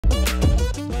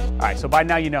All right, so by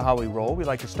now you know how we roll. We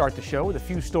like to start the show with a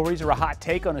few stories or a hot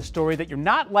take on a story that you're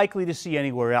not likely to see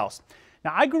anywhere else.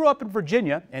 Now, I grew up in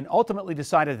Virginia and ultimately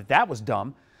decided that that was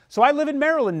dumb. So I live in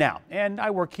Maryland now, and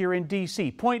I work here in D.C.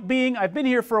 Point being, I've been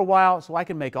here for a while, so I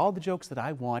can make all the jokes that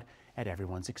I want at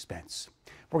everyone's expense.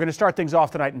 We're going to start things off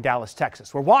tonight in Dallas,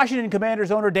 Texas, where Washington Commanders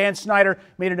owner Dan Snyder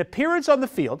made an appearance on the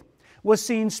field, was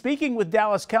seen speaking with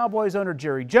Dallas Cowboys owner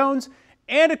Jerry Jones,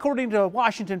 and according to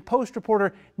Washington Post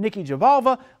reporter Nikki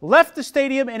Javalva, left the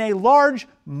stadium in a large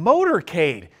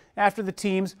motorcade after the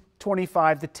team's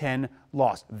 25-10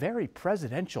 loss. Very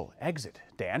presidential exit,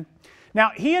 Dan.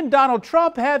 Now, he and Donald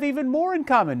Trump have even more in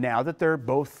common now that they're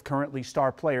both currently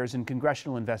star players in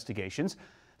congressional investigations.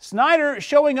 Snyder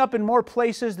showing up in more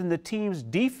places than the team's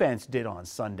defense did on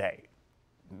Sunday.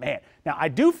 Man, now I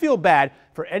do feel bad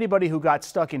for anybody who got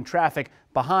stuck in traffic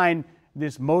behind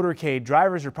this motorcade.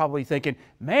 Drivers are probably thinking,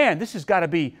 man, this has got to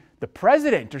be the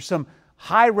president or some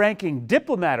high-ranking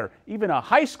diplomat or even a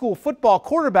high school football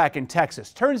quarterback in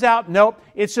Texas. Turns out, nope,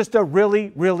 it's just a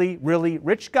really, really, really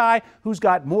rich guy who's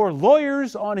got more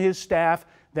lawyers on his staff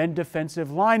than defensive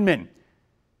linemen.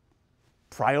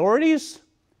 Priorities?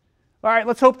 All right,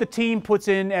 let's hope the team puts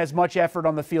in as much effort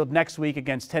on the field next week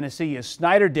against Tennessee as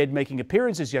Snyder did, making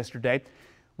appearances yesterday,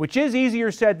 which is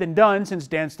easier said than done since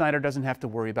Dan Snyder doesn't have to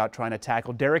worry about trying to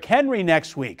tackle Derrick Henry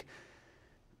next week.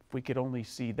 If we could only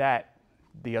see that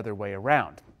the other way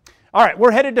around. All right,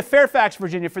 we're headed to Fairfax,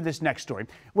 Virginia for this next story,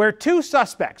 where two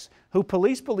suspects who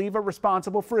police believe are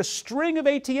responsible for a string of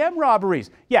ATM robberies.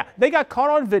 Yeah, they got caught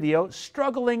on video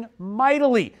struggling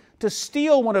mightily to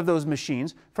steal one of those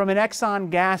machines from an Exxon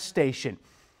gas station.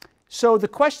 So the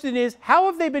question is, how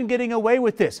have they been getting away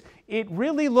with this? It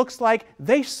really looks like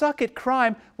they suck at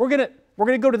crime. We're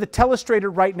gonna go to the telestrator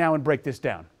right now and break this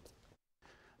down.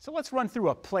 So let's run through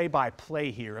a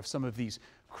play-by-play here of some of these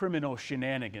criminal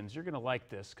shenanigans. You're going to like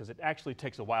this because it actually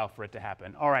takes a while for it to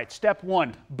happen. All right, step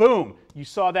one, boom. You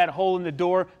saw that hole in the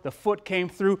door. The foot came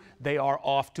through. They are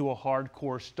off to a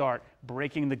hardcore start,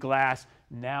 breaking the glass.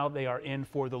 Now they are in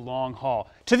for the long haul.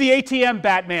 To the ATM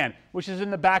Batman, which is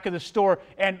in the back of the store.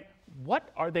 And what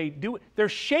are they doing? They're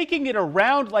shaking it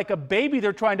around like a baby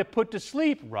they're trying to put to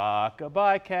sleep.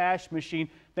 Rock-a-bye cash machine.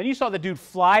 Then you saw the dude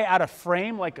fly out of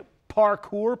frame like a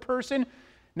parkour person.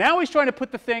 Now he's trying to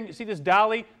put the thing, see this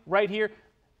dolly right here?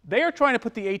 They are trying to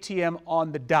put the ATM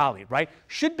on the dolly, right?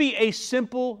 Should be a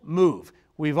simple move.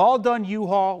 We've all done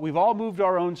U-Haul. We've all moved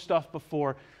our own stuff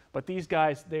before. But these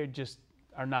guys, they just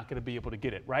are not going to be able to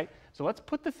get it, right? So let's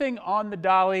put the thing on the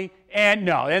dolly. And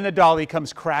no, then the dolly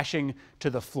comes crashing to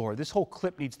the floor. This whole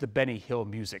clip needs the Benny Hill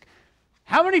music.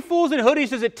 How many fools in hoodies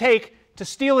does it take to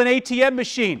steal an ATM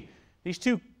machine? These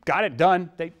two got it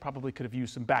done. They probably could have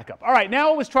used some backup. All right,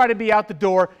 now it was trying to be out the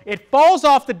door. It falls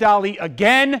off the dolly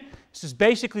again. This is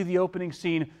basically the opening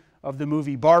scene of the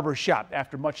movie Barbershop.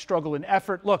 After much struggle and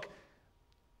effort, look.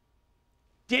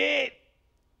 They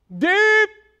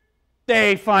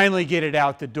finally get it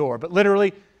out the door. But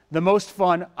literally, the most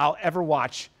fun I'll ever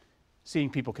watch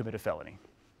seeing people commit a felony.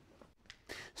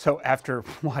 So after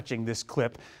watching this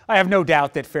clip, I have no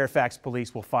doubt that Fairfax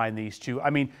police will find these two. I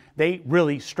mean, they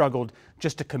really struggled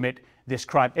just to commit this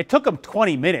crime. It took them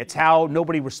 20 minutes. How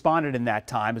nobody responded in that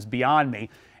time is beyond me.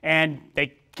 And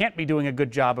they can't be doing a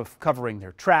good job of covering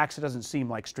their tracks. It doesn't seem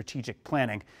like strategic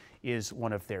planning is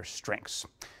one of their strengths.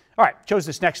 All right, chose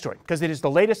this next story because it is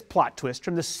the latest plot twist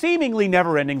from the seemingly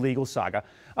never-ending legal saga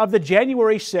of the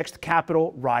January 6th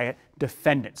Capitol riot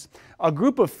defendants. A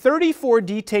group of 34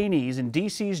 detainees in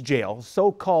D.C.'s jail,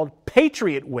 so-called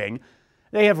Patriot Wing,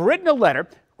 they have written a letter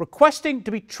requesting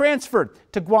to be transferred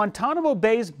to Guantanamo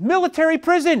Bay's military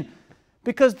prison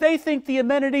because they think the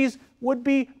amenities would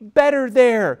be better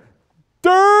there.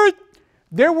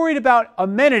 They're worried about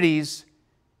amenities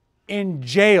in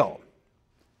jail.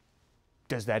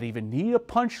 Does that even need a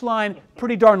punchline?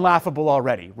 Pretty darn laughable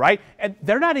already, right? And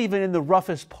they're not even in the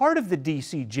roughest part of the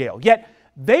D.C. jail. Yet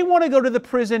they want to go to the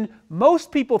prison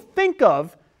most people think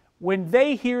of when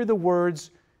they hear the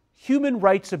words human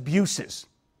rights abuses.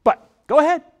 But go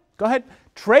ahead.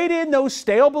 Trade in those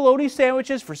stale bologna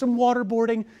sandwiches for some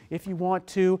waterboarding if you want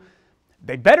to.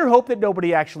 They better hope that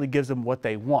nobody actually gives them what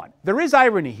they want. There is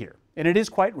irony here, and it is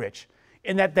quite rich,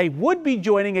 in that they would be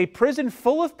joining a prison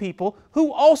full of people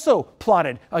who also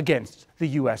plotted against the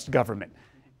U.S. government.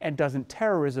 And doesn't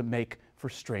terrorism make for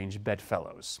strange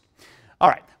bedfellows? All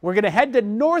right, we're going to head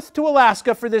north to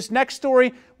Alaska for this next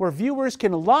story, where viewers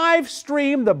can live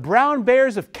stream the brown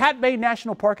bears of Cat Bay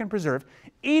National Park and Preserve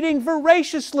eating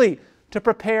voraciously to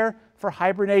prepare for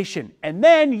hibernation. And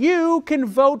then you can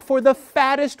vote for the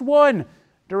fattest one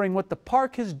during what the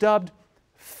park has dubbed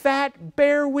Fat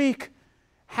Bear Week.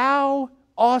 How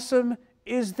awesome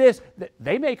is this?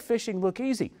 They make fishing look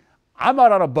easy. I'm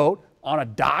out on a boat, on a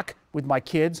dock with my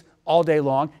kids all day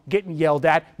long, getting yelled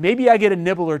at. Maybe I get a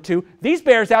nibble or two. These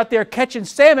bears out there catching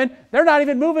salmon, they're not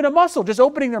even moving a muscle, just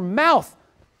opening their mouth.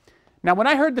 Now, when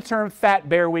I heard the term Fat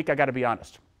Bear Week, I got to be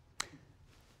honest.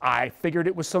 I figured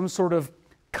it was some sort of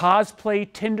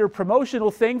cosplay Tinder promotional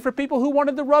thing for people who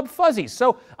wanted to rub fuzzies.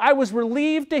 So I was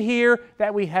relieved to hear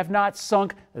that we have not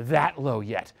sunk that low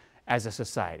yet as a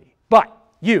society. But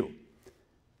you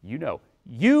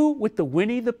with the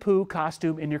Winnie the Pooh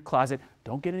costume in your closet,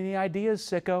 don't get any ideas,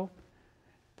 sicko.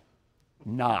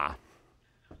 Nah.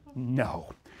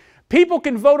 No. People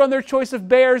can vote on their choice of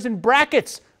bears in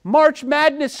brackets, March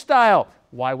Madness style.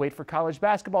 Why wait for college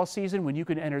basketball season when you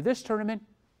can enter this tournament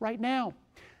right now?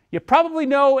 You probably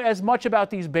know as much about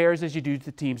these bears as you do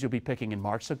the teams you'll be picking in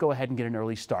March, so go ahead and get an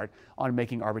early start on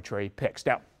making arbitrary picks.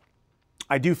 Now,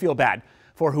 I do feel bad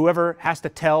for whoever has to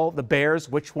tell the Bears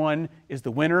which one is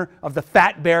the winner of the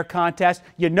Fat Bear contest.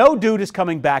 You know dude is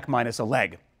coming back minus a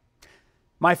leg.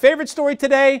 My favorite story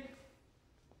today,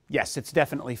 yes, it's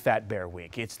definitely Fat Bear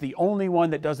Week. It's the only one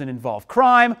that doesn't involve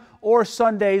crime or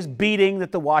Sunday's beating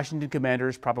that the Washington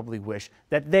Commanders probably wish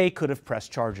that they could have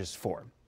pressed charges for.